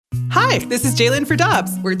Hi, this is Jalen for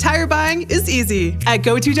Dobbs, where tire buying is easy. At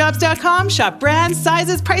GoToDobbs.com, shop brands,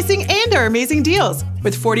 sizes, pricing, and our amazing deals.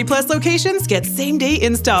 With 40-plus locations, get same-day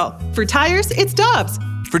install. For tires, it's Dobbs.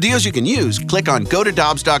 For deals you can use, click on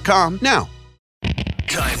GoToDobbs.com now.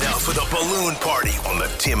 Time now for the balloon party on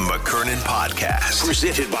the Tim McKernan podcast.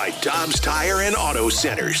 Presented by Dobbs Tire and Auto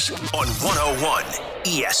Centers on 101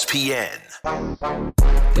 ESPN.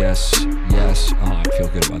 Yes. Oh, I feel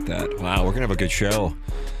good about that. Wow, we're going to have a good show.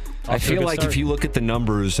 I feel like if you look at the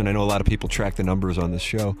numbers, and I know a lot of people track the numbers on this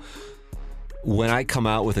show, when I come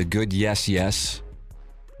out with a good yes,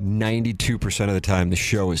 92% of the time the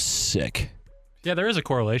show is sick. Yeah, there is a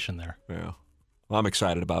correlation there. Yeah. Well, I'm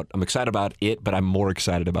excited about it, but I'm more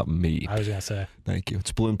excited about me. I was going to say. Thank you.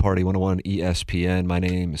 It's Balloon Party 101 ESPN. My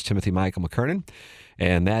name is Timothy Michael McKernan,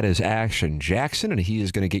 and that is Action Jackson, and he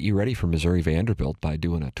is going to get you ready for Missouri Vanderbilt by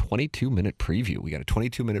doing a 22-minute preview. We got a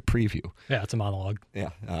 22-minute preview. Yeah, it's a monologue. Yeah,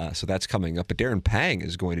 so that's coming up. But Darren Pang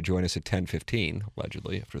is going to join us at 10:15,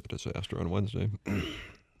 allegedly, after the disaster on Wednesday.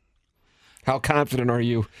 How confident are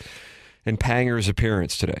you in Panger's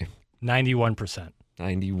appearance today? 91%.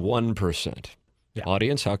 91%. Yeah.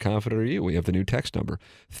 Audience, how confident are you? We have the new text number,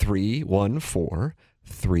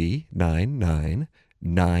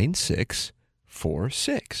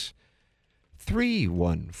 314-399-9646.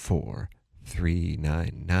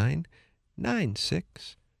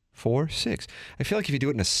 314-399-9646. I feel like if you do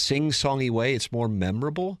it in a sing-songy way, it's more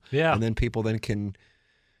memorable. Yeah. And then people then can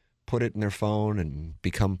put it in their phone and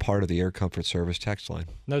become part of the Air Comfort Service text line.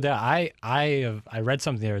 No doubt. I read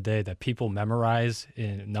something the other day that people memorize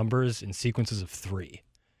in numbers in sequences of 3.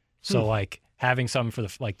 So like having something for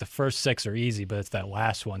the first 6 are easy, but it's that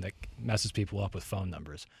last one that messes people up with phone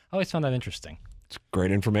numbers. I always found that interesting. It's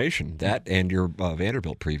great information. That and your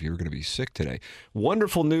Vanderbilt preview are going to be sick today.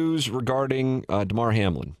 Wonderful news regarding Damar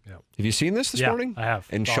Hamlin. Yep. Have you seen this morning? I have.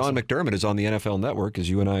 And It's Sean awesome. McDermott is on the NFL Network as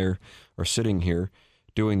you and I are sitting here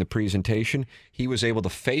doing the presentation. He was able to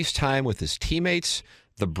FaceTime with his teammates.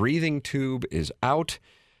 The breathing tube is out,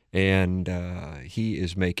 and he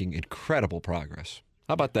is making incredible progress.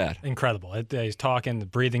 How about that? Incredible. He's talking, the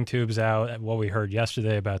breathing tube's out, what we heard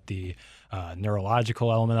yesterday about the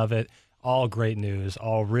neurological element of it. All great news.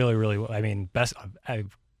 All really, really, best,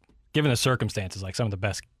 given the circumstances, like some of the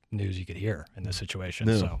best news you could hear in this situation.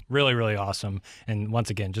 Yeah. So really, really awesome. And once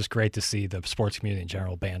again, just great to see the sports community in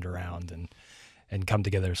general band around and come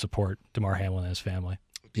together to support Damar Hamlin and his family.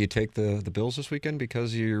 Do you take the Bills this weekend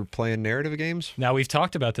because you're playing narrative games? Now, we've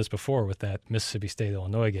talked about this before with that Mississippi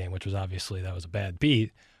State-Illinois game, which was obviously, that was a bad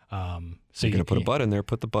beat. So you're going to put a butt in there,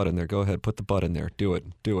 put the butt in there. Go ahead, put the butt in there. Do it.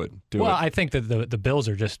 Well, I think that the Bills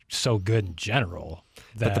are just so good in general.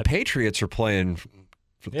 But the Patriots are playing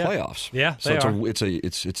for the playoffs. Yeah, so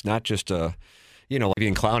it's not just a... You know, like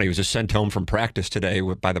Ian Clowney was just sent home from practice today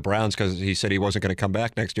by the Browns because he said he wasn't going to come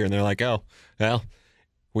back next year. And they're like, oh, well,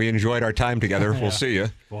 we enjoyed our time together. We'll see you.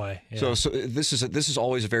 Boy. Yeah. So this is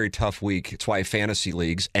always a very tough week. It's why fantasy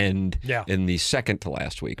leagues end in the second to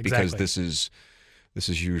last week because this is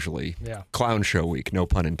usually clown show week, no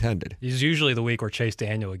pun intended. It's usually the week where Chase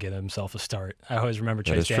Daniel would get himself a start. I always remember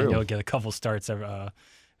Chase Daniel would get a couple starts for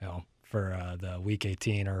the Week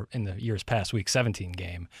 18 or in the years past Week 17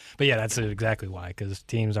 game. But yeah, that's exactly why, because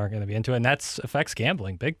teams aren't going to be into it, and that affects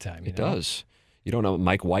gambling big time. It does. You don't know,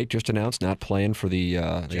 Mike White just announced not playing for the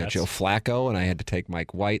Joe Flacco, and I had to take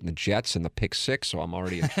Mike White and the Jets and the pick 6, so I'm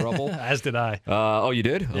already in trouble. As did I. Oh, you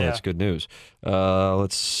did? Oh, yeah. That's good news.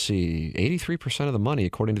 Let's see. 83% of the money,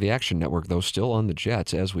 according to the Action Network, though, still on the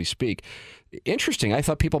Jets as we speak. Interesting. I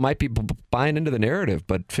thought people might be buying into the narrative,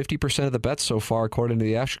 but 50% of the bets so far, according to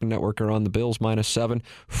the Action Network, are on the Bills -7,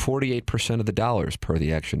 48% of the dollars per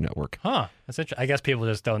the Action Network. Huh. That's interesting. I guess people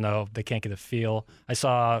just don't know. They can't get a feel. I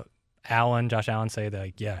saw Josh Allen say that,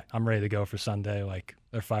 like, yeah, I'm ready to go for Sunday. Like,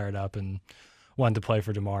 they're fired up and wanted to play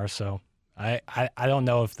for Damar. So I don't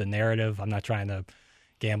know if the narrative, I'm not trying to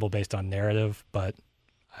gamble based on narrative, but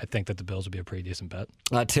I think that the Bills would be a pretty decent bet.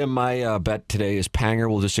 Tim, my bet today is Panger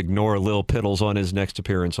will just ignore Lil Piddles on his next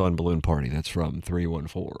appearance on Balloon Party. That's from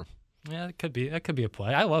 314. Yeah, that could be a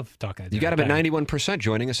play. I love talking to you. Got him at 91%,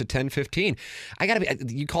 joining us at 10:15.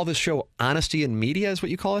 You call this show Honesty in Media is what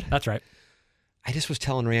you call it? That's right. I just was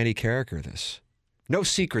telling Randy Carricker this. No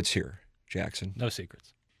secrets here, Jackson. No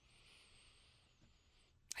secrets.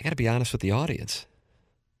 I got to be honest with the audience.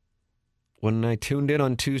 When I tuned in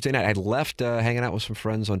on Tuesday night, I left hanging out with some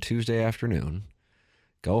friends on Tuesday afternoon,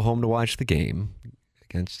 go home to watch the game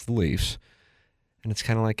against the Leafs, and it's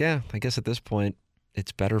kind of like, yeah, I guess at this point,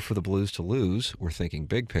 it's better for the Blues to lose. We're thinking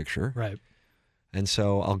big picture. Right. And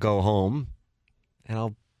so I'll go home, and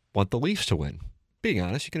I'll want the Leafs to win. being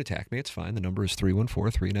honest, you can attack me. It's fine. The number is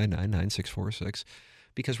 314-399-9646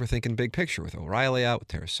 because we're thinking big picture with O'Reilly out, with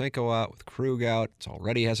Tarasenko out, with Krug out. It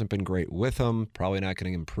already hasn't been great with him. Probably not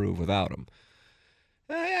going to improve without him.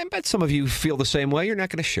 I bet some of you feel the same way. You're not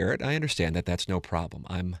going to share it. I understand that. That's no problem.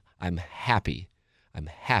 I'm happy. I'm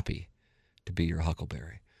happy to be your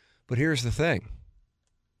Huckleberry. But here's the thing.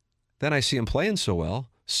 Then I see him playing so well,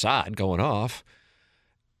 Saad going off,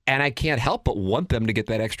 and I can't help but want them to get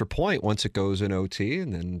that extra point once it goes in OT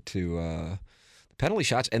and then to penalty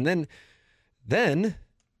shots. And then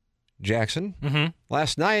Jackson,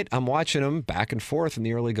 last night I'm watching him back and forth in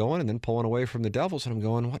the early going and then pulling away from the Devils, and I'm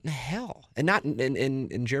going, what in the hell? And not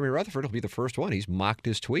in Jeremy Rutherford, he'll be the first one. He's mocked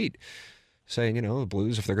his tweet saying, the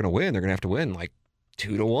Blues, if they're going to win, they're going to have to win like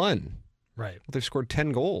 2-1. Right. Well, they've scored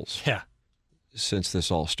 10 goals since this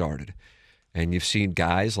all started. And you've seen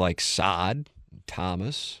guys like Saad,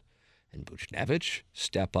 Thomas, and Buchnevich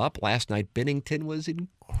step up. Last night, Binnington was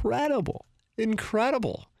incredible.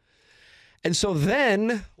 And so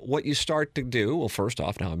then what you start to do, well, first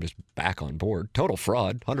off, now I'm just back on board. Total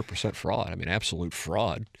fraud, 100% fraud. I mean, absolute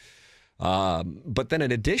fraud. But then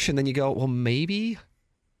in addition, then you go, well, maybe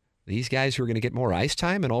these guys who are going to get more ice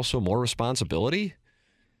time and also more responsibility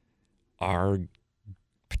are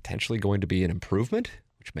potentially going to be an improvement,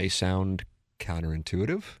 which may sound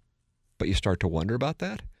counterintuitive, but you start to wonder about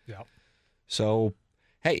that. Yeah. So,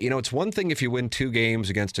 hey, it's one thing if you win 2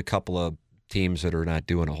 games against a couple of teams that are not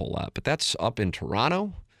doing a whole lot, but that's up in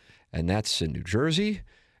Toronto and that's in New Jersey,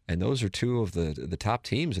 and those are 2 of the top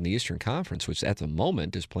teams in the Eastern Conference, which at the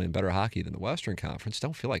moment is playing better hockey than the Western Conference.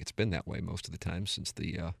 Don't feel like it's been that way most of the time since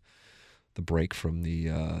the break from the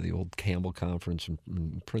old Campbell Conference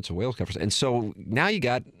and Prince of Wales Conference. And so now you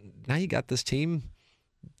got this team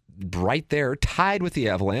right there, tied with the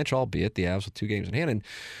Avalanche, albeit the Avs with 2 games in hand,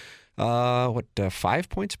 and 5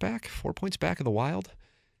 points back, 4 points back of the Wild,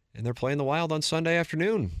 and they're playing the Wild on Sunday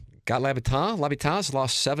afternoon. Got L'Habitant. L'Habitant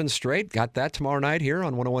lost 7 straight. Got that tomorrow night here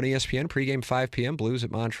on 101 ESPN, pregame 5 p.m. Blues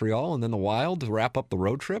at Montreal, and then the Wild to wrap up the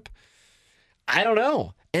road trip. I don't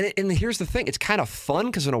know. And here's the thing. It's kind of fun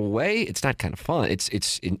because in a way, it's not kind of fun.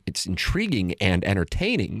 It's intriguing and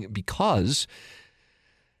entertaining because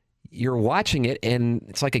you're watching it and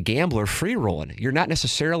it's like a gambler free rolling. You're not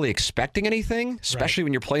necessarily expecting anything, especially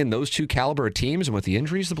when you're playing those 2 caliber of teams and with the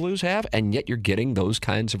injuries the Blues have, and yet you're getting those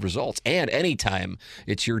kinds of results. And anytime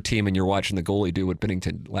it's your team and you're watching the goalie do what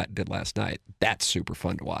Binnington did last night, that's super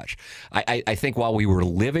fun to watch. I think while we were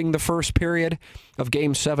living the first period of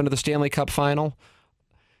Game 7 of the Stanley Cup Final,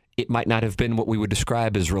 it might not have been what we would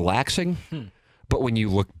describe as relaxing. But when you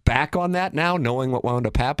look back on that now, knowing what wound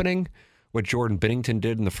up happening, what Jordan Binnington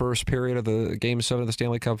did in the first period of the Game 7 of the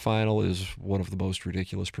Stanley Cup Final is one of the most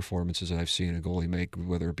ridiculous performances I've seen a goalie make,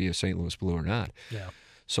 whether it be a St. Louis Blue or not. Yeah.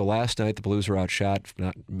 So last night, the Blues were outshot, if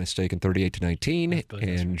not mistaken, 38-19,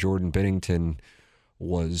 and Jordan Binnington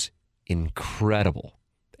was incredible.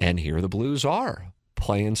 And here the Blues are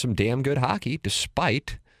playing some damn good hockey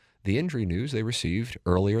despite the injury news they received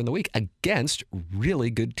earlier in the week against really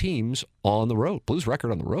good teams on the road. Blues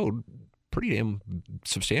record on the road, pretty damn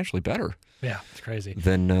substantially better. Yeah, it's crazy.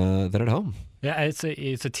 Than at home. Yeah, it's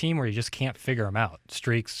a team where you just can't figure them out.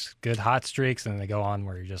 Streaks, good hot streaks, and then they go on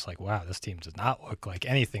where you're just like, wow, this team does not look like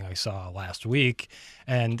anything I saw last week.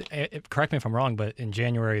 And correct me if I'm wrong, but in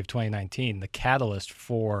January of 2019, the catalyst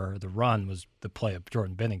for the run was the play of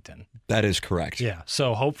Jordan Binnington. That is correct. Yeah,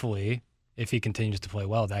 so hopefully, if he continues to play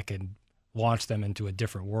well, that could launch them into a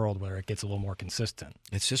different world where it gets a little more consistent.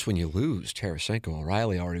 It's just when you lose Tarasenko,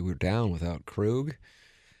 O'Reilly already were down without Krug.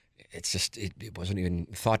 It's just, it wasn't even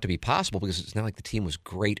thought to be possible because it's not like the team was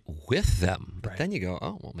great with them. But then you go,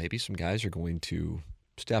 oh, well, maybe some guys are going to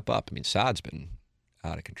step up. I mean, Saad's been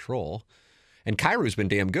out of control. And Kairu's been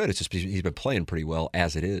damn good. It's just he's been playing pretty well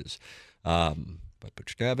as it is. But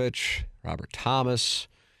Buchnevich, Robert Thomas,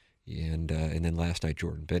 and then last night,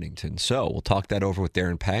 Jordan Binnington. So we'll talk that over with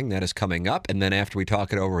Darren Pang. That is coming up. And then after we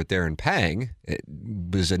talk it over with Darren Pang, it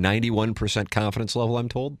was a 91% confidence level, I'm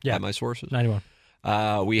told, by my sources. 91.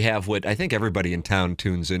 We have what I think everybody in town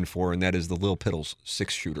tunes in for, and that is the Lil Piddles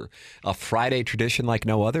 6-shooter. A Friday tradition like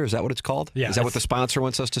no other. Is that what it's called? Yeah. Is that what the sponsor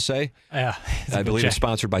wants us to say? Yeah. I believe it's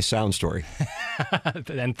sponsored by Sound Story.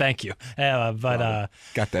 And thank you.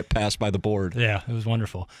 Got that passed by the board. Yeah, it was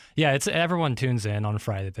wonderful. Yeah, it's everyone tunes in on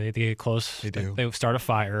Friday. They get close. They do. They start a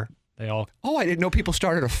fire. They all. Oh, I didn't know people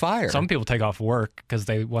started a fire. Some people take off work because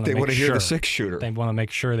they want to. They want to hear the 6-shooter. They want to make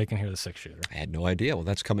sure they can hear the 6-shooter. I had no idea. Well,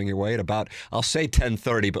 that's coming your way at about, I'll say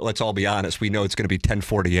 10:30, but let's all be honest. We know it's going to be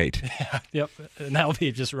 10:48. Yeah. Yep. And that'll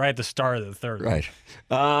be just right at the start of the third. Right.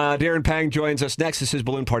 Darren Pang joins us next. This is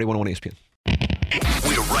Balloon Party 101 ESPN.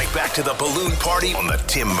 We're right back to the balloon party on the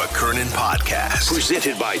Tim McKernan Podcast.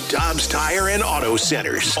 Presented by Dobbs Tire and Auto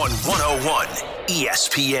Centers on 101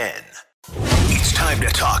 ESPN. It's time to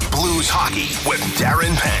talk Blues hockey with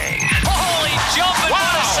Darren Pang. Holy jumping, what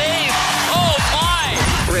a save! Oh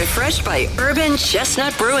my! Refreshed by Urban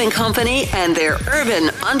Chestnut Brewing Company and their Urban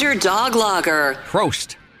Underdog Lager.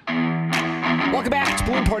 Prost. Welcome back. It's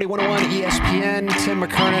Balloon Party 101 ESPN. Tim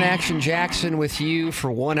McKernan, Action Jackson with you for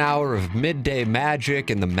 1 hour of midday magic,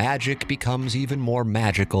 and the magic becomes even more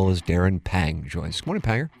magical as Darren Pang joins. Good morning,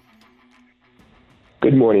 Panger.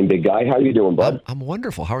 Good morning, big guy. How you doing, bud? I'm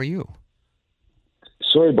wonderful. How are you?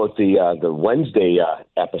 Sorry about the Wednesday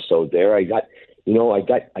episode there. I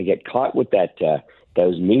get caught with that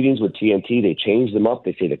those meetings with TNT. They change them up.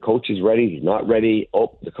 They say the coach is ready. He's not ready.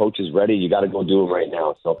 Oh, the coach is ready. You got to go do him right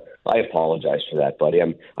now. So I apologize for that, buddy.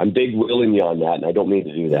 I'm big willing you on that, and I don't mean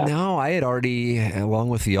to do that. No, I had already, along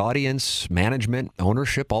with the audience, management,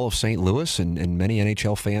 ownership, all of St. Louis, and many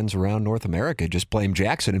NHL fans around North America, just blamed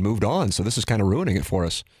Jackson and moved on. So this is kind of ruining it for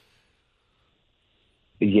us.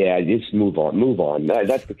 Yeah, just move on.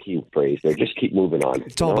 That's the key phrase there. Just keep moving on.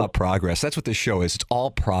 It's all about progress. That's what this show is. It's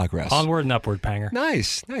all progress. Onward and upward, Panger.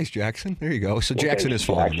 Nice, Jackson. There you go. So well, Jackson is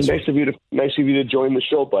following. Nice of you to join the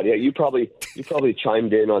show, buddy. You probably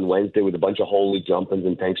chimed in on Wednesday with a bunch of holy jumpings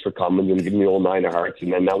and thanks for coming and giving me the old 9 of hearts,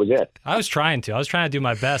 and then that was it. I was trying to do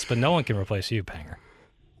my best, but no one can replace you, Panger.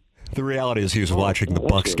 The reality is he was watching the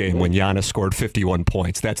Bucks game when Giannis scored 51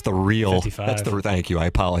 points. That's the real. 55. Thank you. I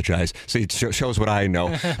apologize. See, it shows what I know.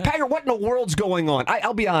 Panger, what in the world's going on?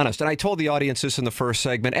 I'll be honest, and I told the audience this in the first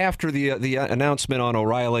segment. After the announcement on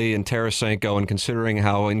O'Reilly and Tarasenko, and considering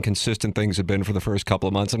how inconsistent things have been for the first couple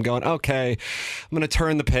of months, I'm going, okay, I'm going to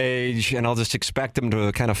turn the page, and I'll just expect them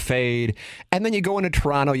to kind of fade. And then you go into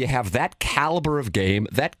Toronto, you have that caliber of game,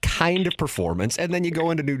 that kind of performance, and then you go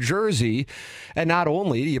into New Jersey, and not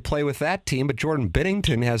only do you play with that team, but Jordan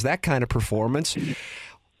Binnington has that kind of performance.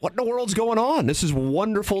 What in the world's going on? This is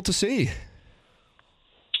wonderful to see.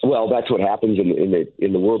 Well, that's what happens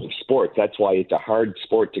in the world of sports. That's why it's a hard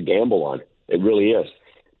sport to gamble on. It really is,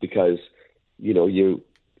 because the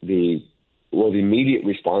immediate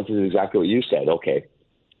response is exactly what you said. Okay,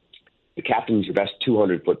 the captain's your best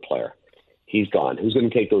 200-foot player. He's gone. Who's going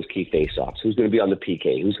to take those key faceoffs? Who's going to be on the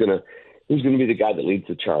PK? Who's going to be the guy that leads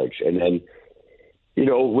the charge? And then,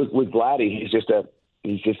 with Vladdy, he's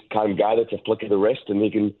just kind of guy that's a flick of the wrist, and he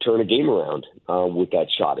can turn a game around with that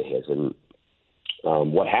shot of his. And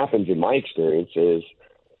what happens in my experience is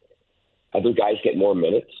other guys get more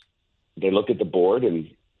minutes. They look at the board, and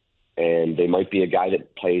they might be a guy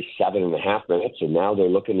that plays 7.5 minutes, and now they're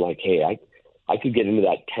looking like, hey, I could get into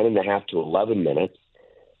that 10.5 to 11 minutes.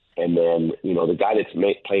 And then, the guy that's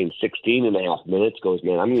playing 16.5 minutes goes,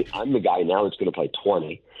 man, I'm the guy now that's going to play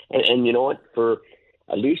 20. And you know what? For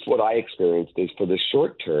at least what I experienced is for the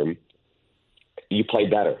short term, you play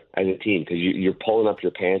better as a team because you're pulling up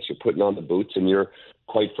your pants, you're putting on the boots, and you're,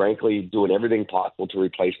 quite frankly, doing everything possible to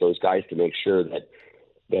replace those guys to make sure that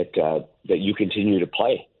you continue to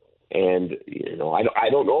play. And I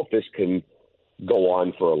don't know if this can go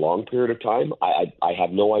on for a long period of time. I have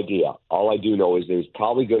no idea. All I do know is there's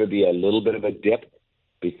probably going to be a little bit of a dip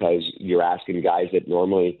because you're asking guys that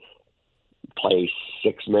normally play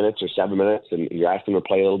 6 minutes or 7 minutes, and you're asking them to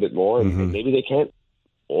play a little bit more, and maybe they can't.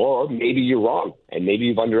 Or maybe you're wrong, and maybe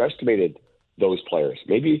you've underestimated those players.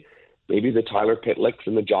 Maybe the Tyler Pitlicks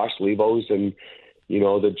and the Josh Levos and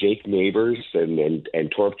the Jake Neighbors and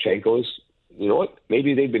Torpchenkos. You know what?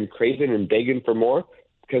 Maybe they've been craving and begging for more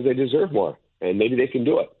because they deserve more, and maybe they can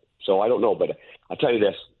do it. So I don't know, but I'll tell you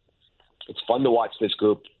this: it's fun to watch this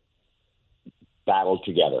group battle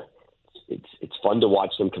together. It's fun to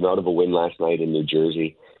watch them come out of a win last night in New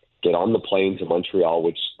Jersey, get on the plane to Montreal,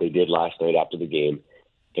 which they did last night after the game,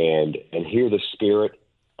 and hear the spirit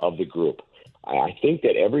of the group. I think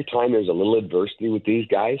that every time there's a little adversity with these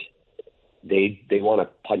guys, they want to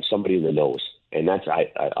punch somebody in the nose, and that's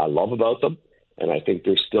I love about them. And I think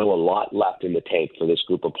there's still a lot left in the tank for this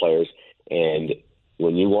group of players. And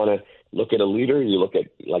when you want to look at a leader, you look at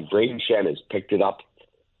like Braden Shen has picked it up.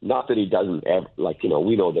 Not that he doesn't ever,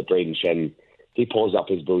 we know that Braden Shen, he pulls up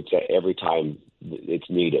his boots every time it's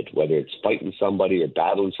needed, whether it's fighting somebody or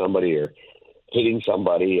battling somebody or hitting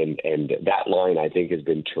somebody. And that line, I think, has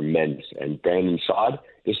been tremendous. And Brandon Saad,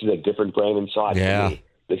 this is a different Brandon Saad to me.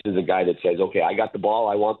 This is a guy that says, okay, I got the ball,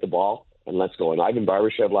 I want the ball, and let's go. And Ivan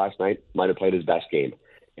Barbashev last night might have played his best game.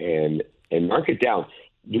 And mark it down.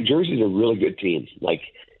 New Jersey's a really good team.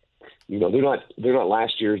 They're not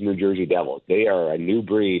last year's New Jersey Devils. They are a new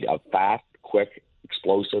breed of fast, quick,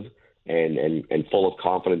 explosive and full of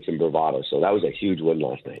confidence and bravado. So that was a huge win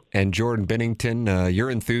last night. And Jordan Binnington, your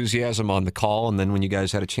enthusiasm on the call, and then when you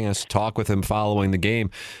guys had a chance to talk with him following the game,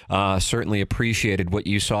 certainly appreciated what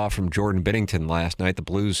you saw from Jordan Binnington last night. The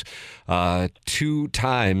Blues, 2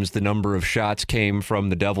 times the number of shots came from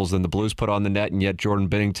the Devils than the Blues put on the net, and yet Jordan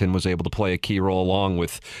Binnington was able to play a key role along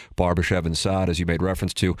with Barbashev and Saad, as you made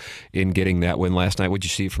reference to, in getting that win last night. What did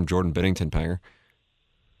you see from Jordan Binnington, Panger?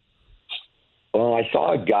 Well, I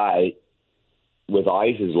saw a guy with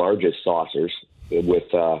eyes as large as saucers, with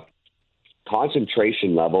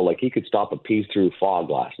concentration level like he could stop a pea through fog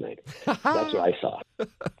last night. That's what I saw.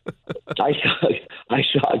 I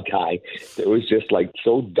saw a guy that was just like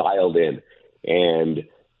so dialed in, and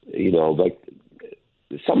like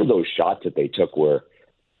some of those shots that they took were,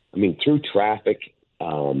 I mean, through traffic.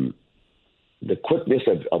 The quickness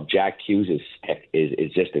of Jack Hughes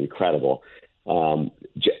is just incredible.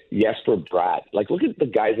 Jesper Bratt, like look at the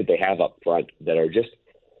guys that they have up front that are just,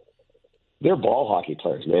 they're ball hockey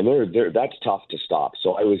players, man. They're that's tough to stop.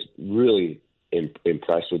 So I was really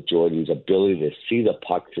impressed with Jordan's ability to see the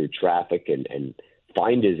puck through traffic and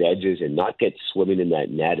find his edges and not get swimming in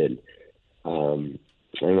that net. And I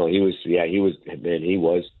don't know, he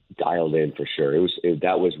was dialed in for sure.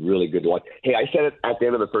 That was really good to watch. Hey, I said it at the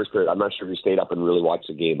end of the first period. I'm not sure if you stayed up and really watched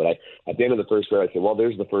the game, but at the end of the first period, I said, well,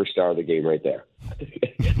 there's the first star of the game right there.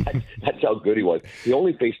 That's how good he was. He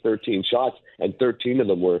only faced 13 shots, and 13 of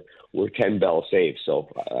them were 10 Bell saves. So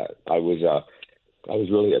I was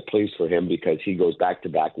really pleased for him because he goes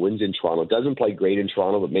back-to-back wins in Toronto. Doesn't play great in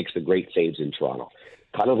Toronto, but makes the great saves in Toronto.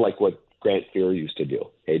 Kind of like what Grant Fuhr used to do.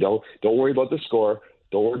 Hey, don't worry about the score.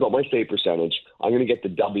 Don't worry about my save percentage. I'm going to get the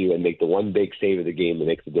W and make the one big save of the game that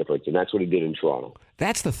makes the difference. And that's what he did in Toronto.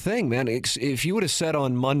 That's the thing, man. If you would have said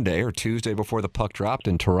on Monday or Tuesday before the puck dropped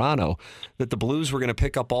in Toronto that the Blues were going to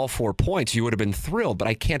pick up all 4 points, you would have been thrilled. But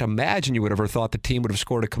I can't imagine you would have ever thought the team would have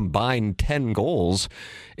scored a combined 10 goals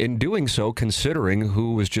in doing so, considering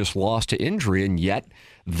who was just lost to injury. And yet,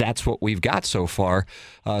 that's what we've got so far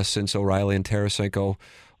since O'Reilly and Tarasenko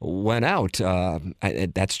went out.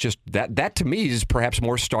 That's just that to me is perhaps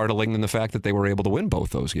more startling than the fact that they were able to win both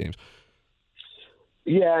those games.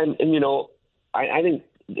 Yeah, and I think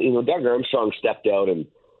Doug Armstrong stepped out, and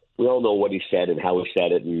we all know what he said and how he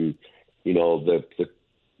said it, and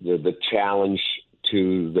the challenge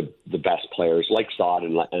to the best players like Saad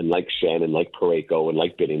and like Schenn and like Parayko and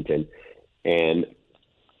like Binnington, and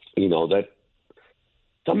that.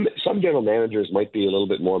 Some general managers might be a little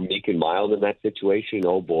bit more meek and mild in that situation.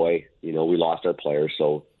 Oh boy, we lost our players,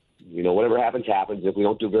 so whatever happens. If we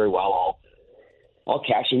don't do very well, I'll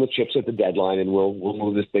cash in the chips at the deadline and we'll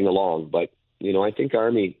move this thing along. But I think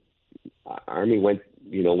Army went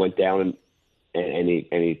down and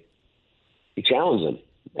he challenged them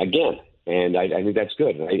again, and I think that's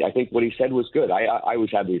good. I think what he said was good. I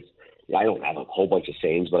always have these. I don't have a whole bunch of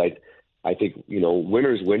sayings, but I think,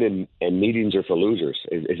 winners win and meetings are for losers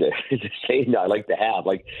is a saying that I like to have.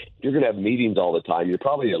 Like, if you're going to have meetings all the time, you're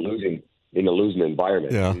probably in a losing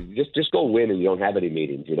environment. Yeah. Just go win and you don't have any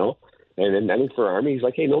meetings, And I think for Army, he's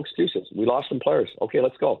like, hey, no excuses. We lost some players. Okay,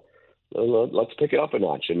 let's go. Let's pick it up a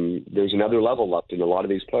notch. And there's another level left in a lot of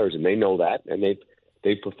these players, and they know that, and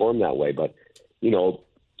they perform that way. But,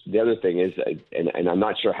 the other thing is, and I'm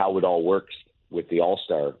not sure how it all works with the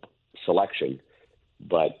All-Star selection,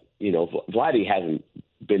 but Vladdy hasn't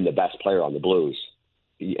been the best player on the Blues.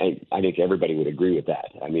 I think everybody would agree with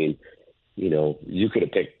that. I mean, you could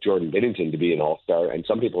have picked Jordan Binnington to be an all-star, and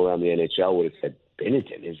some people around the NHL would have said,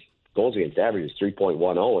 Binnington, his goals against average is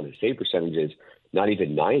 3.10, and his save percentage is not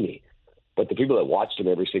even 90. But the people that watched him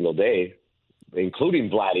every single day,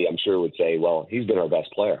 including Vladdy, I'm sure would say, well, he's been our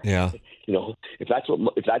best player. Yeah. If that's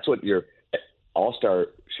what your all-star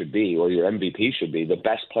should be, or your MVP should be, the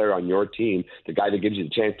best player on your team, the guy that gives you the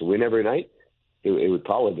chance to win every night, it would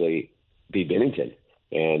probably be Binnington.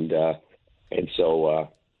 And so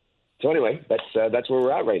anyway, that's where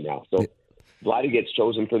we're at right now. So Vladdy gets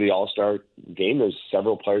chosen for the All-Star game. There's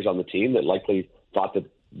several players on the team that likely thought that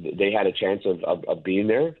they had a chance of being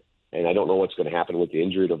there. And I don't know what's going to happen with the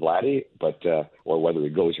injury to Vladdy, but or whether he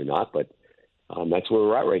goes or not. But that's where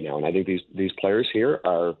we're at right now. And I think these players here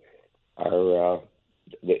are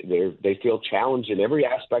they feel challenged in every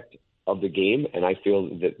aspect of the game, and I feel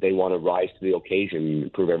that they want to rise to the occasion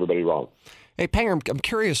and prove everybody wrong. Hey, Panger, I'm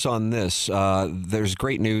curious on this. There's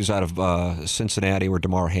great news out of Cincinnati where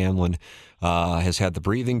DeMar Hamlin has had the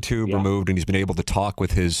breathing tube removed, and he's been able to talk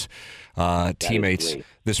with his teammates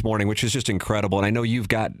this morning, which is just incredible. And I know you've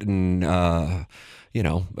gotten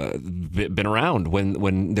been around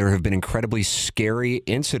when there have been incredibly scary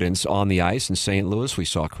incidents on the ice in St. Louis. We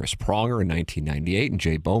saw Chris Pronger in 1998 and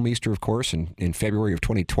Jay Bouwmeester, of course, in February of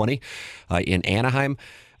 2020 in Anaheim.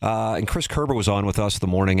 And Chris Kerber was on with us the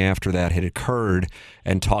morning after that had occurred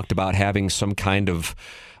and talked about having some kind of,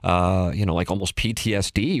 like almost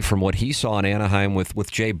PTSD from what he saw in Anaheim with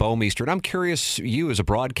Jay Bouwmeester. And I'm curious, you as a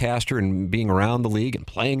broadcaster and being around the league and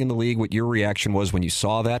playing in the league, what your reaction was when you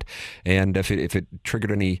saw that, and if it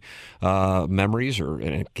triggered any memories or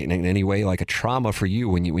in any way like a trauma for you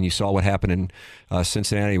when you saw what happened in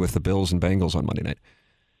Cincinnati with the Bills and Bengals on Monday night.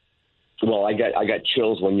 Well, I got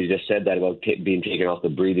chills when you just said that about being taken off the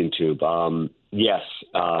breathing tube. Yes,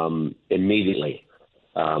 immediately.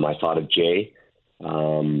 I thought of Jay.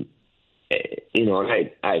 And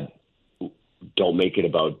I don't make it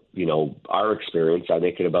about, our experience. I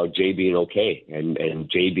make it about Jay being okay and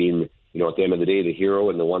Jay being, at the end of the day, the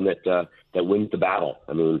hero and the one that wins the battle.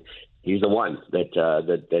 I mean, he's the one that's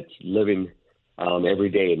living every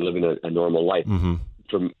day and living a normal life. Mm-hmm.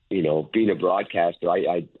 From being a broadcaster,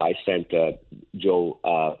 I sent Joe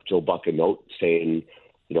Buck a note saying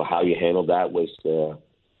how you handled that was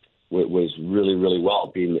really, really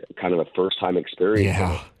well, being kind of a first time experience.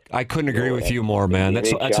 Yeah, I couldn't agree with you more, man.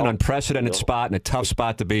 That's an unprecedented spot and a tough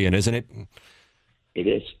spot to be in, isn't it? It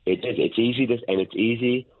is. It's easy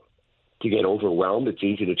to get overwhelmed. It's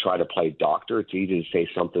easy to try to play doctor. It's easy to say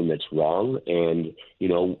something that's wrong. And,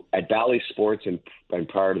 at Bally Sports and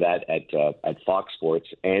prior to that at Fox Sports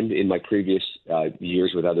and in my previous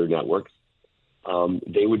years with other networks,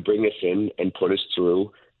 they would bring us in and put us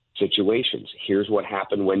through situations. Here's what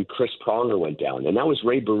happened when Chris Pronger went down. And that was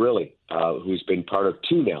Ray Barilli, who's been part of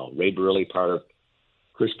two now. Ray Barilli, part of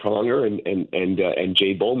Chris Pronger and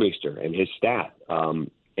Jay Bouwmeester and his staff.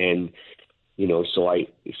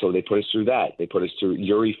 So they put us through that. They put us through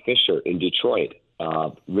Yuri Fisher in Detroit,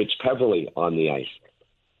 Rich Peverly on the ice.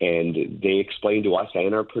 And they explained to us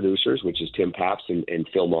and our producers, which is Tim Paps and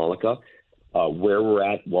Phil Malika, where we're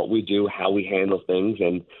at, what we do, how we handle things.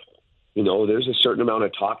 And, there's a certain amount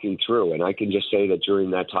of talking through. And I can just say that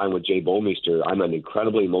during that time with Jay Bouwmeester, I'm an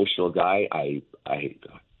incredibly emotional guy. I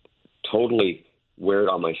totally wear it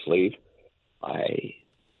on my sleeve. I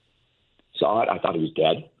saw it. I thought he was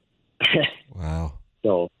dead. Wow.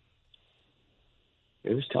 So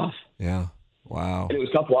it was tough. Yeah. Wow. And it was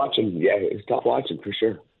tough watching. Yeah, it was tough watching for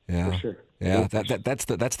sure. Yeah. For sure. Yeah.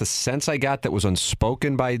 That's the sense I got that was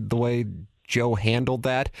unspoken by the way Joe handled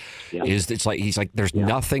that. Yeah. It's like he's like there's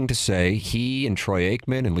nothing to say. He and Troy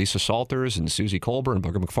Aikman and Lisa Salters and Susie Kolber and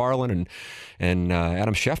Booger McFarland and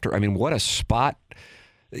Adam Schefter. I mean, what a spot.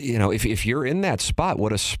 If you're in that spot,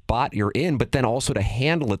 what a spot you're in, but then also to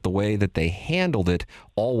handle it the way that they handled it,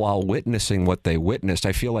 all while witnessing what they witnessed,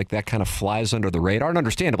 I feel like that kind of flies under the radar, and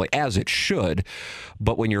understandably, as it should.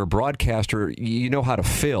 But when you're a broadcaster, you know how to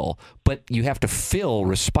fill, but you have to fill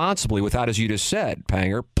responsibly without, as you just said,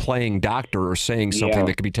 Panger, playing doctor or saying something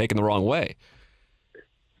that could be taken the wrong way.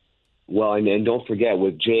 Well, and don't forget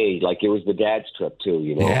with Jay, like it was the dad's trip too.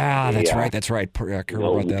 Yeah, that's right. That's right. Kerber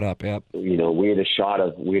brought that up. Yep. We had a shot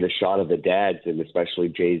of the dads, and especially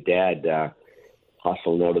Jay's dad,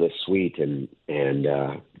 hustling out of the suite and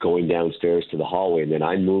going downstairs to the hallway. And then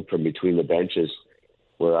I moved from between the benches,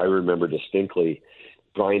 where I remember distinctly,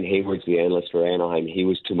 Brian Hayward's the analyst for Anaheim. He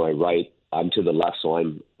was to my right. I'm to the left, so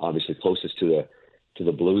I'm obviously closest to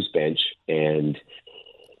the Blues bench, and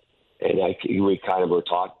we kind of were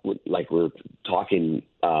talking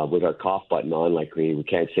with our cough button on, like we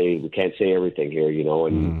can't say everything here,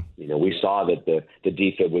 and we saw that the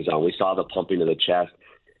defib was on. We saw the pumping of the chest,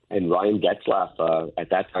 and Ryan Getzlaff, at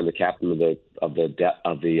that time the captain of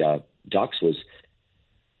the Ducks,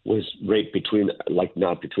 was right between, like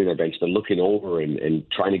not between our bench, but looking over and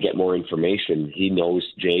trying to get more information. He knows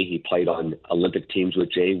Jay. He played on Olympic teams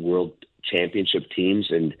with Jay, World Championship teams,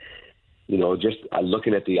 and just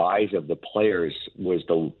looking at the eyes of the players was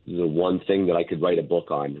the one thing that I could write a book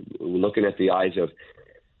on. Looking at the eyes of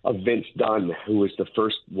Vince Dunn, who was the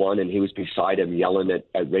first one, and he was beside him yelling at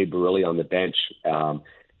Ray Barilli on the bench.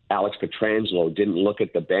 Alex Pietrangelo didn't look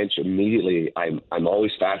at the bench immediately. I'm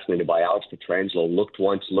always fascinated by Alex Pietrangelo. Looked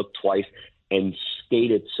once, looked twice, and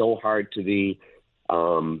skated so hard to the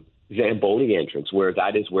Zamboni entrance, where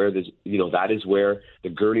that is where the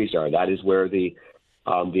gurneys are. That is where the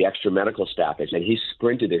extra medical staff is, and he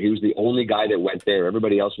sprinted there. He was the only guy that went there.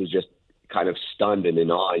 Everybody else was just kind of stunned and in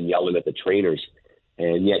awe and yelling at the trainers,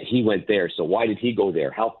 and yet he went there. So why did he go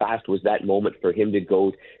there? How fast was that moment for him to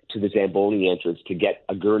go to the Zamboni entrance to get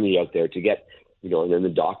a gurney out there, to get, and then the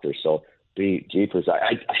doctor. So the jeepers,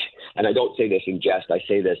 I don't say this in jest. I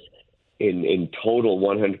say this in total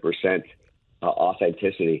 100%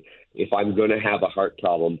 authenticity. If I'm going to have a heart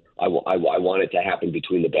problem, I want it to happen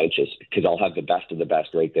between the benches, because I'll have the best of the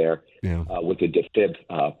best right there with the defib,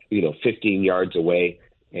 15 yards away,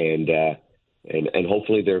 and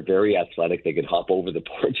hopefully they're very athletic. They can hop over the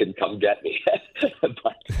porch and come get me. But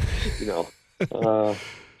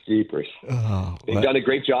jeepers. They've done a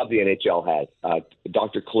great job. The NHL has.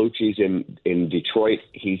 Dr. Colucci's in Detroit.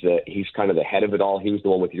 He's kind of the head of it all. He was the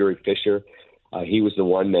one with Yuri Fisher. He was the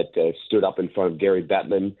one that stood up in front of Gary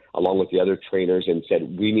Bettman, along with the other trainers, and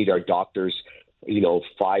said, we need our doctors,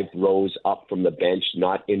 5 rows up from the bench,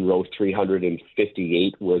 not in row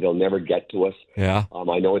 358 where they'll never get to us. Yeah.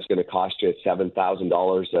 I know it's going to cost you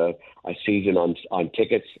 $7,000 a season on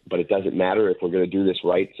tickets, but it doesn't matter if we're going to do this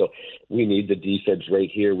right. So we need the defibs right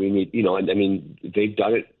here. We need, they've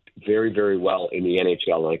done it very, very well in the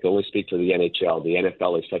NHL. And I can only speak for the NHL. The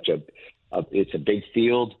NFL is it's a big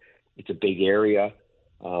field. It's a big area.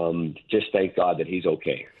 Just thank God that he's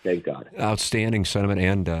okay. Thank God. Outstanding sentiment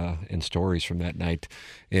and stories from that night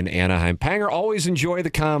in Anaheim. Panger, always enjoy the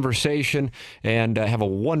conversation, and have a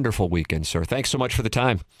wonderful weekend, sir. Thanks so much for the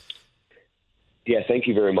time. Yeah, thank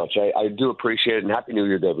you very much. I do appreciate it, and Happy New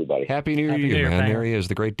Year to everybody. Happy New Year, man. There he is,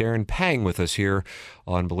 the great Darren Pang with us here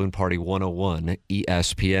on Balloon Party 101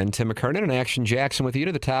 ESPN. Tim McKernan and Action Jackson with you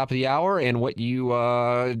to the top of the hour, and what you,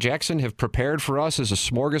 Jackson, have prepared for us is a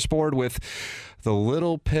smorgasbord with the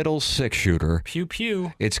Little Piddle 6-shooter. Pew,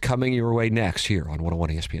 pew. It's coming your way next here on 101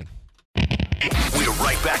 ESPN. We're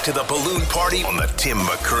right back to the Balloon Party on the Tim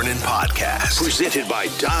McKernan Podcast. Presented by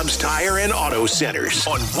Dobbs Tire and Auto Centers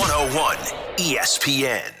on 101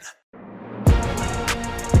 ESPN.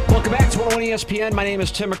 Welcome back to 101 ESPN. My name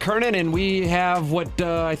is Tim McKernan, and we have what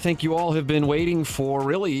I think you all have been waiting for,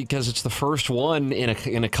 really, because it's the first one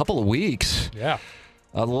in a couple of weeks. Yeah.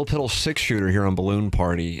 The Little Piddle 6-shooter here on Balloon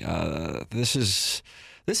Party. This is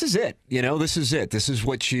it. This is it. This is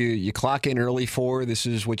what you clock in early for. This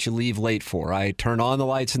is what you leave late for. I turn on the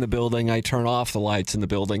lights in the building. I turn off the lights in the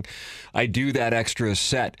building. I do that extra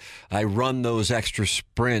set. I run those extra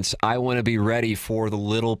sprints. I want to be ready for the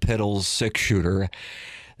Little Piddle 6-shooter.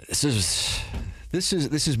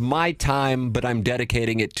 This is my time, but I'm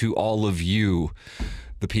dedicating it to all of you,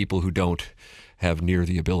 the people who don't have near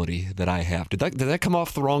the ability that I have. Did that come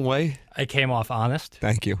off the wrong way? I came off honest.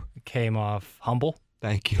 Thank you. It came off humble.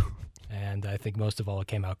 Thank you. And I think most of all, it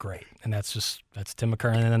came out great. And that's Tim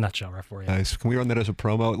McKernan in a nutshell right for you. Nice. Can we run that as a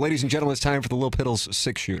promo? Ladies and gentlemen, it's time for the Little Piddles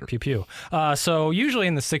 6-shooter. Pew pew. So usually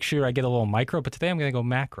in the 6-shooter, I get a little micro, but today I'm going to go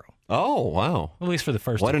macro. Oh, wow. At least for the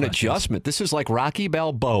first What an questions. adjustment. This is like Rocky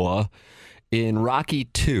Balboa in Rocky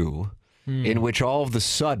 2, in which all of a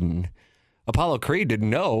sudden Apollo Creed didn't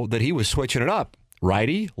know that he was switching it up.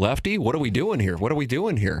 Righty, lefty, what are we doing here?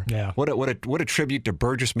 Yeah. What a tribute to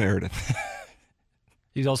Burgess Meredith.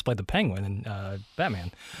 He's also played the Penguin in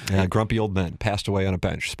Batman. Yeah, grumpy old men passed away on a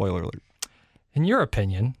bench. Spoiler alert. In your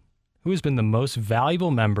opinion, who has been the most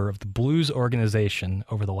valuable member of the Blues organization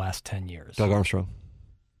over the last 10 years? Doug Armstrong.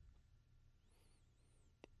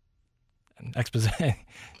 Exposé.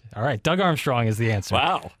 All right, Doug Armstrong is the answer.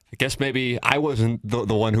 Wow. I guess maybe I wasn't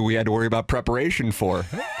the one who we had to worry about preparation for.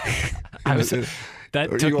 I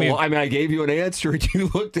gave you an answer, and you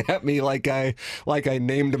looked at me like I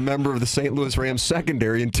named a member of the St. Louis Rams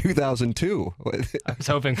secondary in 2002. I was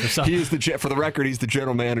hoping for something. For the record, he's the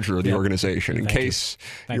general manager of the organization, in case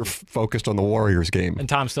you're focused on the Warriors game. And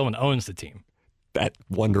Tom Stillman owns the team. That's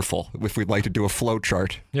wonderful. If we'd like to do a flow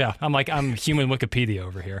chart. Yeah, I'm human Wikipedia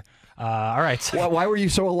over here. All right. Well, why were you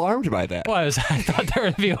so alarmed by that? Well, I thought there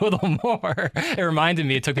would be a little more. It reminded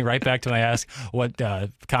me, it took me right back to when I asked, what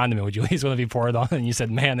condiment would you least want to be poured on? And you said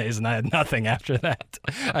mayonnaise, and I had nothing after that.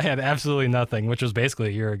 I had absolutely nothing, which was basically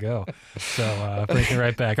a year ago. So brings me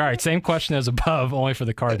right back. All right, same question as above, only for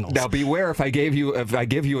the Cardinals. Now beware, if I give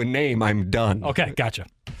you a name, I'm done. Okay, gotcha.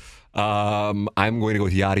 I'm going to go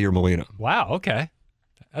with Yadier Molina. Wow, okay.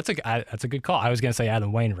 That's a good call. I was going to say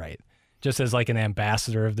Adam Wainwright, just as like an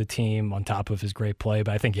ambassador of the team on top of his great play.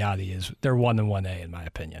 But I think Yadi they're 1 and 1A in my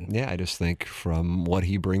opinion. Yeah, I just think from what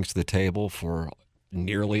he brings to the table for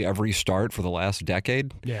nearly every start for the last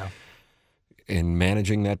decade. Yeah. In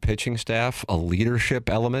managing that pitching staff, a leadership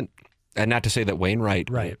element. And not to say that Wainwright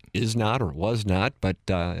is not or was not, but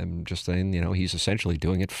I'm just saying, he's essentially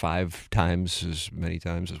doing it 5 times as many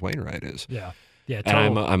times as Wainwright is. Yeah. Yeah,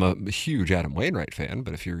 and I'm a huge Adam Wainwright fan,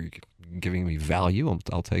 but if you're giving me value,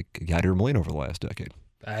 I'll take Yadier Molina over the last decade.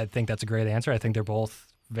 I think that's a great answer. I think they're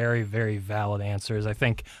both very, very valid answers. I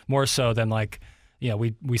think more so than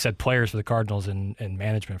we said players for the Cardinals and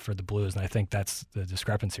management for the Blues, and I think that's the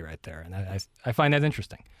discrepancy right there. And I find that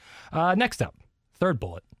interesting. Next up, third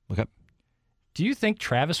bullet. Okay. Do you think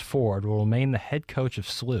Travis Ford will remain the head coach of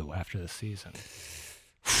SLU after the season?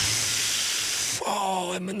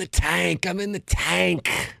 Oh, I'm in the tank.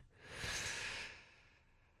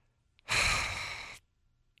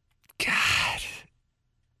 God.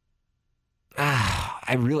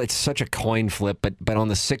 It's such a coin flip, but on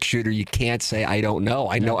the 6-shooter, you can't say I don't know.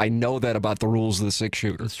 I know that about the rules of the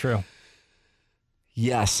 6-shooter. It's true.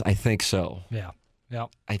 Yes, I think so. Yeah.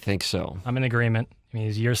 I think so. I'm in agreement. I mean,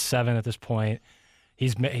 he's year 7 at this point.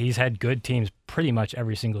 He's had good teams pretty much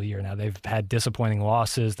every single year now. They've had disappointing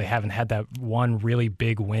losses. They haven't had that one really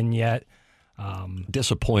big win yet.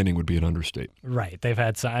 Disappointing would be an understatement. Right. They've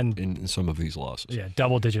had some in some of these losses. Yeah,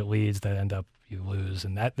 double-digit leads that end up you lose,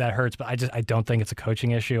 and that hurts. But I don't think it's a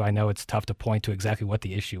coaching issue. I know it's tough to point to exactly what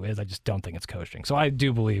the issue is. I just don't think it's coaching. So I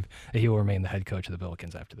do believe that he will remain the head coach of the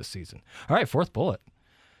Billikens after the season. All right, 4th bullet.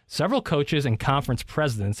 Several coaches and conference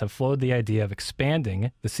presidents have floated the idea of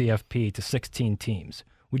expanding the CFP to 16 teams.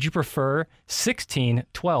 Would you prefer 16,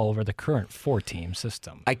 12, or the current 4-team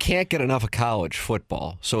system? I can't get enough of college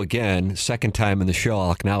football. So again, second time in the show,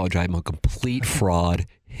 I'll acknowledge I'm a complete fraud,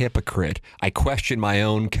 hypocrite. I question my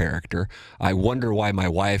own character. I wonder why my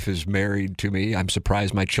wife is married to me. I'm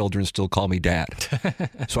surprised my children still call me dad.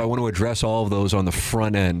 So I want to address all of those on the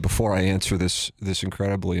front end before I answer this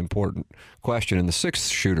incredibly important question in the 6th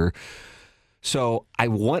shooter. So I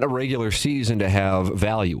want a regular season to have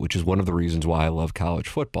value, which is one of the reasons why I love college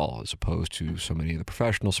football, as opposed to so many of the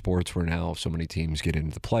professional sports where now so many teams get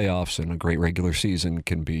into the playoffs and a great regular season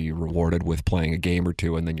can be rewarded with playing a game or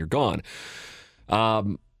two and then you're gone.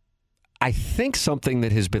 I think something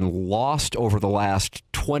that has been lost over the last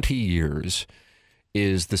 20 years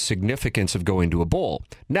is the significance of going to a bowl.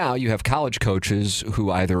 Now you have college coaches who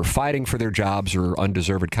either are fighting for their jobs or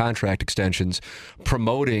undeserved contract extensions,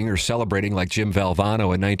 promoting or celebrating like Jim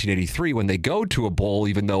Valvano in 1983 when they go to a bowl,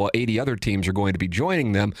 even though 80 other teams are going to be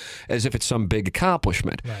joining them, as if it's some big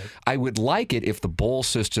accomplishment. Right. I would like it if the bowl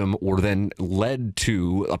system were then led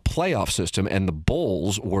to a playoff system and the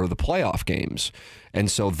bowls were the playoff games. And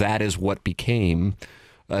so that is what became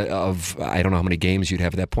I don't know how many games you'd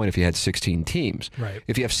have at that point if you had 16 teams. Right.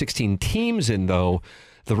 If you have 16 teams in, though,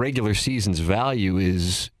 the regular season's value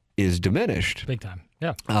is diminished. Big time,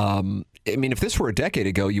 yeah. I mean, if this were a decade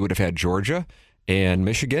ago, you would have had Georgia and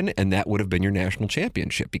Michigan, and that would have been your national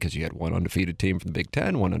championship because you had one undefeated team from the Big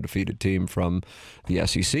Ten, one undefeated team from the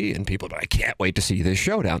SEC, and people are, I can't wait to see this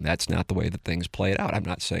showdown. That's not the way that things played out. I'm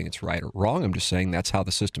not saying it's right or wrong. I'm just saying that's how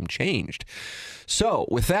the system changed. So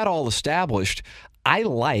with that all established, I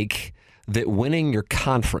like that winning your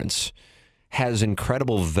conference has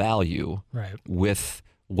incredible value with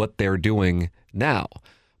what they're doing now.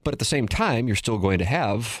 But at the same time, you're still going to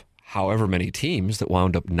have however many teams that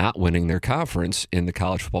wound up not winning their conference in the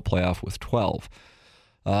college football playoff with 12.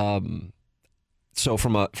 So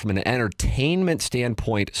from an entertainment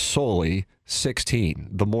standpoint solely, 16.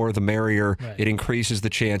 The more the merrier. Right. It increases the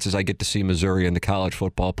chances I get to see Missouri in the college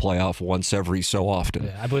football playoff once every so often.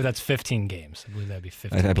 Yeah, I believe that's 15 games. I believe that'd be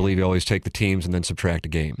 15. I believe you always take the teams and then subtract a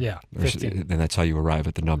game. Yeah, 15. And that's how you arrive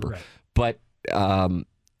at the number. Right. But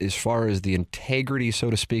as far as the integrity, so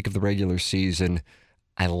to speak, of the regular season,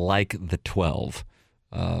 I like the 12.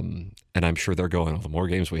 And I'm sure they're going, the more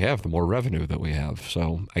games we have, the more revenue that we have.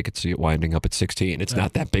 So I could see it winding up at 16. It's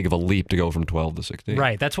not that big of a leap to go from 12 to 16.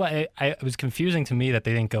 Right. That's why it was confusing to me that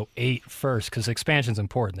they didn't go 8 first, because expansion's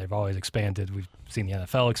important. They've always expanded. We've seen the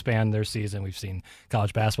NFL expand their season. We've seen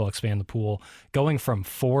college basketball expand the pool. Going from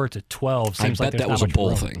 4 to 12 seems like there's not much room. I bet that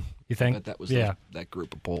was a bowl thing. You think? I bet that was that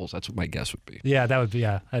group of bowls. That's what my guess would be. Yeah, that would be.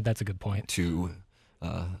 Yeah, that's a good point. To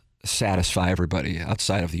satisfy everybody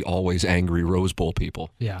outside of the always angry Rose Bowl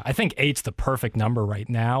people. Yeah, I think 8's the perfect number right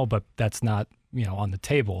now, but that's not on the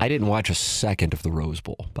table. I didn't watch a second of the Rose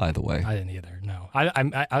Bowl, by the way. I didn't either. No,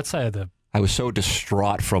 I'm outside of the. I was so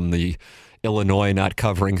distraught from the Illinois not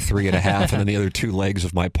covering 3.5 and then the other 2 legs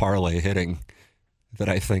of my parlay hitting that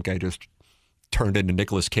I think I just turned into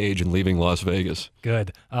Nicolas Cage and leaving Las Vegas.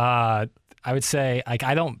 Good. I would say,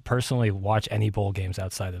 I don't personally watch any bowl games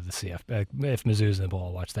outside of the CF. If Mizzou's in the bowl,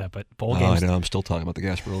 I'll watch that. But bowl games, I know. I'm still talking about the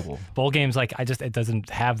Gasparilla Bowl. Bowl games, it doesn't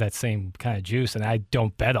have that same kind of juice, and I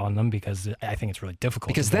don't bet on them because I think it's really difficult.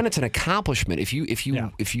 Because then it's an accomplishment. If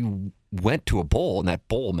you went to a bowl and that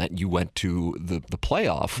bowl meant you went to the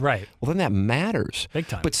playoff, right? Well, then that matters big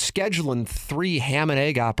time. But scheduling 3 ham and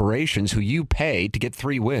egg operations who you pay to get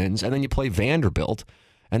 3 wins, and then you play Vanderbilt.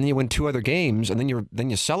 And then you win 2 other games, and then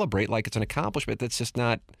you celebrate like it's an accomplishment. That's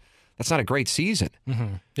a great season.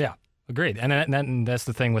 Mm-hmm. Yeah, Agreed. And that's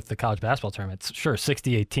the thing with the college basketball tournament. Sure,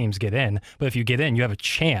 68 teams get in, but if you get in, you have a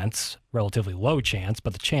chance, relatively low chance,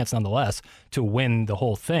 but the chance nonetheless to win the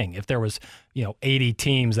whole thing. If there was, 80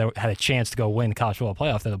 teams that had a chance to go win college football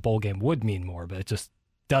playoff, then a bowl game would mean more, but it just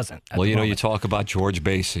doesn't. Well, you talk about George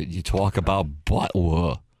Bassett, you talk about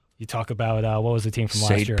Butler. You talk about, what was the team from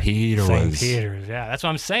last year? St. Peter's. St. Peter's, yeah. That's what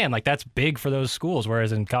I'm saying. Like, that's big for those schools,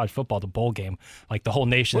 whereas in college football, the bowl game, like the whole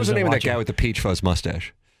nation What was is the name of that watching. guy with the peach fuzz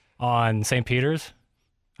mustache? On St. Peter's?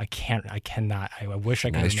 I cannot. I wish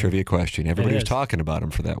I could. Nice trivia question. Everybody was talking about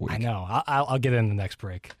him for that week. I know. I'll get in the next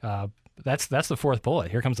break. That's the fourth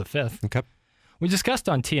bullet. Here comes the fifth. Okay. We discussed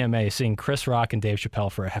on TMA seeing Chris Rock and Dave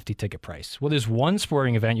Chappelle for a hefty ticket price. Well, there's one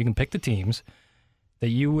sporting event, you can pick the teams, that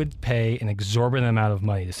you would pay an exorbitant amount of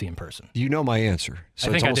money to see in person. You know my answer.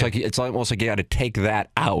 So it's almost like you got to take that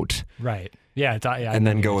out. Right. Yeah. And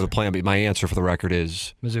then go with a plan B. My answer for the record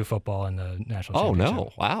is Mizzou football and the national Oh, championship.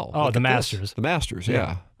 no. Wow. Oh, Look the at Masters. this. The Masters,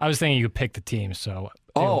 yeah. I was thinking you could pick the teams, so.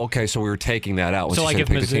 Okay. So we were taking that out. So, like, if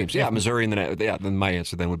pick the Mizzou- teams. Yeah, Missouri and then my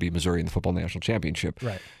answer then would be Missouri in the football national championship.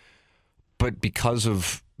 Right. But because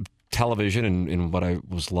of television and what I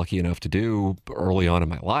was lucky enough to do early on in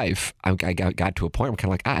my life, I got to a point where I'm kind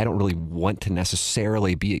of like, I don't really want to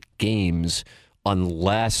necessarily be at games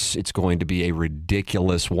unless it's going to be a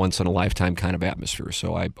ridiculous once-in-a-lifetime kind of atmosphere.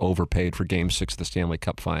 So I overpaid for Game 6 of the Stanley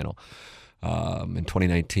Cup Final in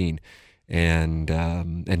 2019. And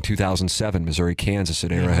in 2007, Missouri-Kansas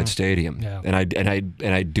at Arrowhead Stadium, and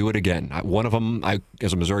I'd do it again. One of them, I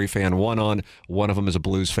as a Missouri fan, won on. One of them, as a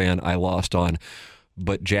Blues fan, I lost on.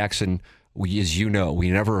 But Jackson, as you know, we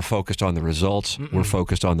never are focused on the results. We're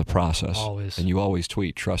focused on the process. Always. And you always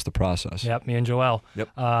tweet, trust the process. Yep, me and Joel.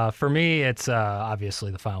 Yep. For me, it's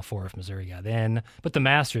obviously the Final Four if Missouri got in. But the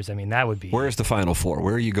Masters, I mean, that would be. Where's the Final Four?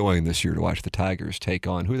 Where are you going this year to watch the Tigers take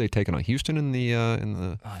on? Who are they taking on? Houston in the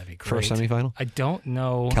that'd be first great. semifinal? I don't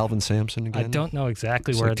know. Calvin Sampson again? I don't know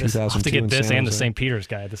exactly It's where like this. I'll have to 2002 get in this San and the Jose. St. Peter's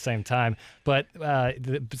guy at the same time. But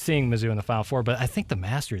seeing Mizzou in the Final Four, but I think the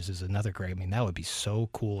Masters is another great. I mean, that would be so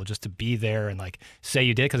cool just to be there and like say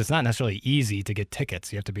you did, because it's not necessarily easy to get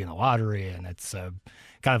tickets. You have to be in the lottery, and it's kind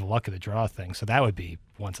of a luck of the draw thing. So that would be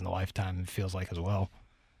once in a lifetime, it feels like, as well.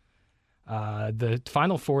 The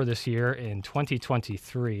Final Four this year in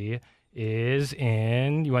 2023 is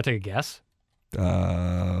in, you want to take a guess?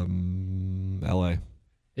 L.A.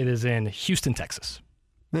 It is in Houston, Texas.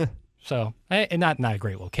 So, and not a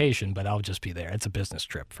great location, but I'll just be there. It's a business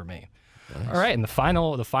trip for me. Nice. All right, and the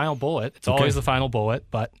final bullet. It's always the final bullet,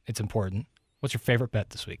 but it's important. What's your favorite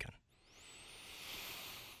bet this weekend?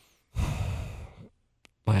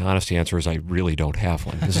 My honest answer is I really don't have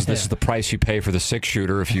one. This is the price you pay for the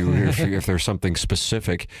 6-shooter if there's something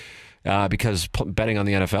specific. Because betting on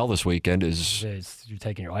the NFL this weekend is you're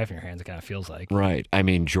taking your life in your hands. It kind of feels like right. I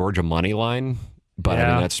mean, Georgia money line, but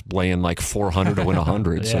I mean that's laying like 400 to win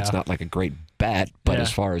 100, so it's not like a great bet. But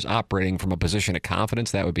as far as operating from a position of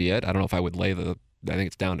confidence, that would be it. I don't know if I would lay I think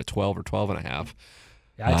it's down to 12 or 12.5.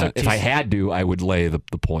 If I had to, I would lay the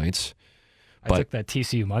points. I took that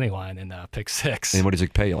TCU money line in pick 6. And what does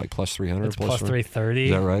it pay you? Like plus 300? It's plus 330.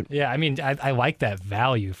 Is that right? Yeah, I mean, I like that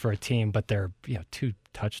value for a team, but they're 2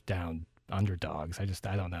 touchdown underdogs. I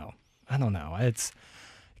don't know.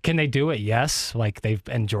 Can they do it? Yes.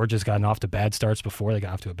 And Georgia's gotten off to bad starts before. They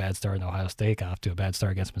got off to a bad start in Ohio State, got off to a bad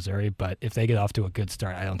start against Missouri. But if they get off to a good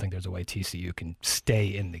start, I don't think there's a way TCU can stay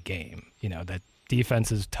in the game. That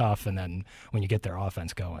defense is tough, and then when you get their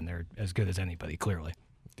offense going, they're as good as anybody, clearly.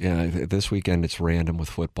 Yeah, this weekend it's random with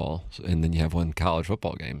football, and then you have one college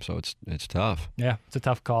football game, so it's tough. Yeah, it's a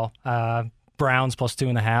tough call. Browns plus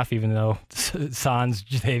 2.5, even though Sans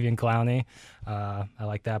Jadeveon Clowney. I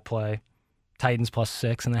like that play. Titans plus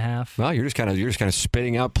 6.5. Well, you're just kind of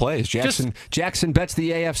spitting out plays. Jackson bets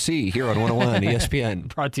the AFC here on 101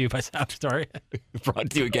 ESPN. Brought to you by Sound Story.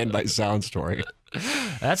 Brought to you again by Sound Story.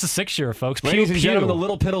 That's a 6-shooter, folks. Ladies and gentlemen, the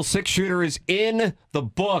Little Piddle 6-shooter is in the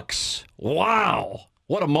books. Wow.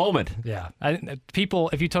 What a moment. Yeah.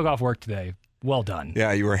 People, if you took off work today, well done.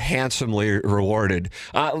 Yeah, you were handsomely rewarded.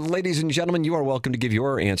 Ladies and gentlemen, you are welcome to give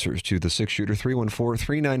your answers to the 6-shooter,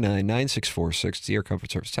 314-399-9646. It's the Air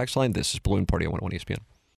Comfort Service text line. This is Balloon Party on 101 ESPN.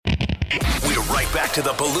 We're right back to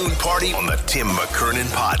the Balloon Party on the Tim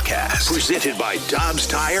McKernan Podcast. Presented by Dobbs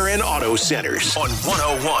Tire and Auto Centers on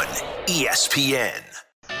 101 ESPN.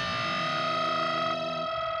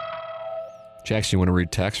 Jackson, you want to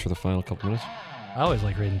read text for the final couple minutes? I always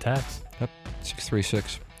like reading text. Yep,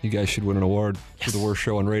 636. You guys should win an award for the worst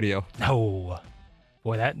show on radio. No.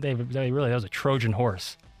 Boy, that was a Trojan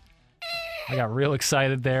horse. I got real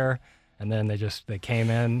excited there, And then they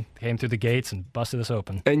came through the gates and busted us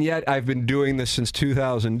open. And yet I've been doing this since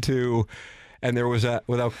 2002, and there was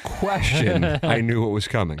without question, I knew what was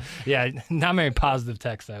coming. Yeah, not many positive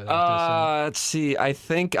texts. Let's see. I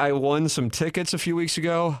think I won some tickets a few weeks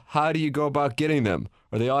ago. How do you go about getting them?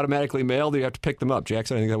 Are they automatically mailed, or do you have to pick them up?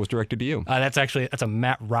 Jackson, I think that was directed to you. That's a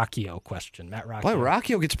Matt Rocchio question. Matt Rocchio. Well,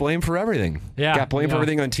 Rocchio gets blamed for everything. Yeah. Got blamed for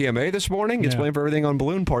everything on TMA this morning. Gets blamed for everything on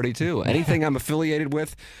Balloon Party, too. Anything I'm affiliated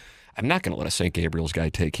with, I'm not going to let a St. Gabriel's guy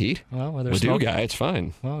take heat. Well, there's Ladue smoke. Guy, it's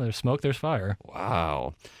fine. Well, there's smoke, there's fire.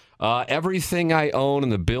 Wow. Everything I own in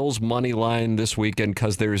the Bills money line this weekend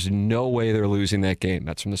because there's no way they're losing that game.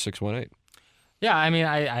 That's from the 618. Yeah, I mean,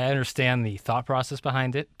 I understand the thought process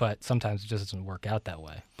behind it, but sometimes it just doesn't work out that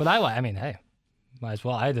way. But hey, might as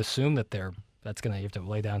well. I'd assume that you have to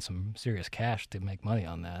lay down some serious cash to make money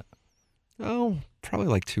on that. Oh, probably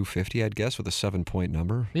like $250, I'd guess, with a 7-point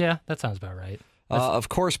number. Yeah, that sounds about right. Of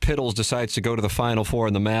course, Piddles decides to go to the Final Four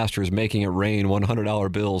in the Masters, making it rain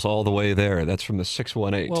 $100 bills all the way there. That's from the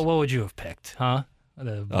 618. Well, what would you have picked, huh?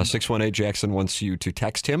 618 Jackson wants you to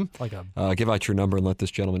text him. Give out your number and let this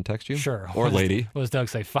gentleman text you. Sure. Or lady. What does Doug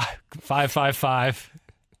say? 555.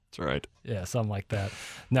 That's right. Yeah, something like that.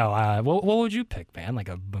 No, what would you pick, man? Like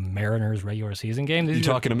a Mariners regular season game? You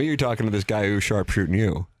talking to me or you talking to this guy who's sharpshooting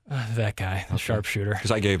you? That guy, the sharpshooter.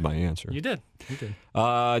 Because I gave my answer. You did. It's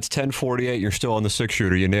 10:48. You're still on the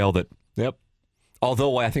 6-shooter. You nailed it. Yep.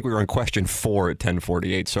 Although I think we were on question 4 at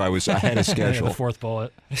 10:48, so I was ahead of schedule. The fourth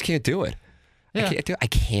bullet. I just can't do it. Yeah. I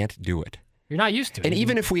can't do it. You're not used to it. And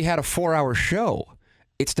even if we had a 4-hour show,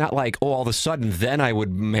 it's not like, all of a sudden, then I would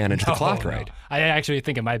manage the clock right. I actually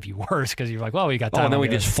think it might be worse because you're like, well, we got time. Oh, and then we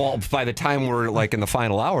just fall. By the time we're like in the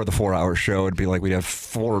final hour of the 4-hour show, it'd be like we'd have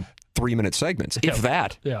 4 3-minute segments, if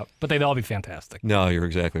that. Yeah, but they'd all be fantastic. No, you're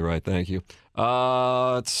exactly right. Thank you.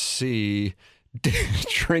 Let's see.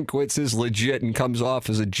 Drinkwitz is legit and comes off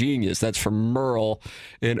as a genius. That's from Merle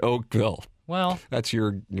in Oakville. Well, that's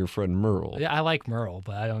your friend Merle. Yeah, I like Merle,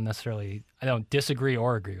 but I don't disagree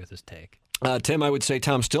or agree with his take. Tim, I would say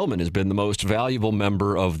Tom Stillman has been the most valuable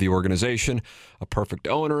member of the organization, a perfect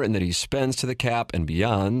owner, and that he spends to the cap and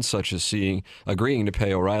beyond, such as agreeing to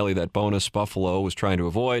pay O'Reilly that bonus Buffalo was trying to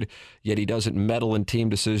avoid, yet he doesn't meddle in team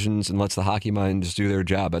decisions and lets the hockey minds do their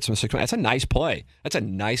job. That's a nice play. That's a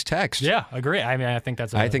nice text. Yeah, agree. I mean, I think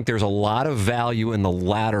I think there's a lot of value in the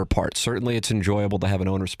latter part. Certainly it's enjoyable to have an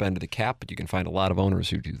owner spend to the cap, but you can find a lot of owners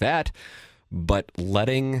who do that. But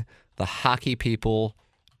letting the hockey people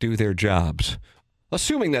do their jobs,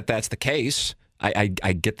 assuming that that's the case. I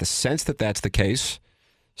get the sense that that's the case,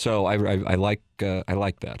 so I like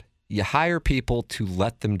that. You hire people to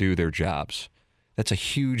let them do their jobs. That's a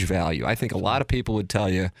huge value. I think a lot of people would tell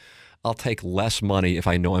you, I'll take less money if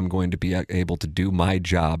I know I'm going to be able to do my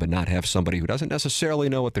job and not have somebody who doesn't necessarily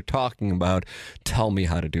know what they're talking about tell me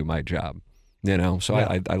how to do my job. So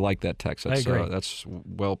yeah. I like that text. I agree. That's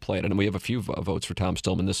well played. And we have a few votes for Tom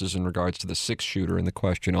Stillman. This is in regards to the 6-shooter and the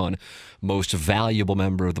question on most valuable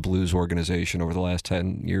member of the Blues organization over the last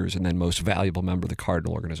 10 years and then most valuable member of the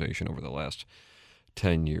Cardinal organization over the last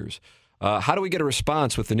 10 years. How do we get a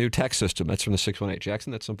response with the new text system? That's from the 618.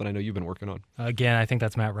 Jackson, that's something I know you've been working on. Again, I think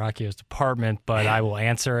that's Matt Rocchio's department, but I will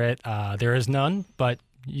answer it. There is none, but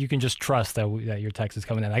you can just trust that your text is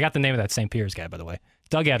coming in. I got the name of that St. Pierre's guy, by the way.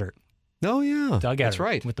 Doug Eddert. Oh, yeah. Doug Eddert. That's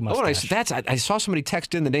right. With the mustache. I saw somebody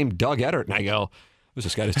text in the name Doug Eddert, and I go, was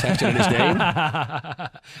this guy just texting in his name?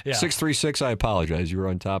 Yeah. 636, I apologize. You were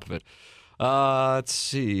on top of it. Let's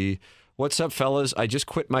see. What's up, fellas? I just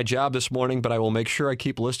quit my job this morning, but I will make sure I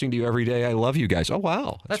keep listening to you every day. I love you guys. Oh,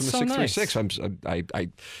 wow. That's from so 636.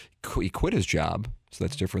 He quit his job, so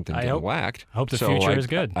that's different than getting whacked. I hope the future is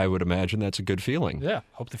good. I would imagine that's a good feeling. Yeah.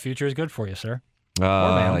 Hope the future is good for you, sir.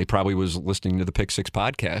 He probably was listening to the Pick 6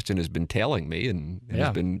 podcast and has been tailing me and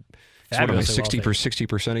has been sort of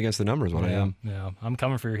 60% against the numbers. What I am. Yeah, I'm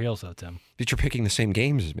coming for your heels, though, Tim. But you're picking the same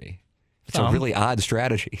games as me. It's a really odd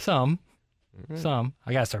strategy. Some.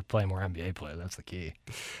 I got to start playing more NBA players. That's the key.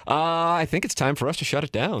 I think it's time for us to shut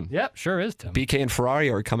it down. Yep, sure is, Tim. BK and Ferrari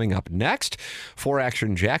are coming up next. For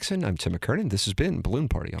Action Jackson, I'm Tim McKernan. This has been Balloon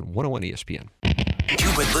Party on 101 ESPN.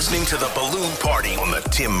 You've been listening to the Balloon Party on the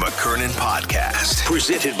Tim McKernan Podcast.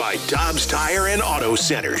 Presented by Dobbs Tire and Auto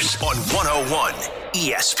Centers on 101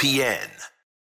 ESPN.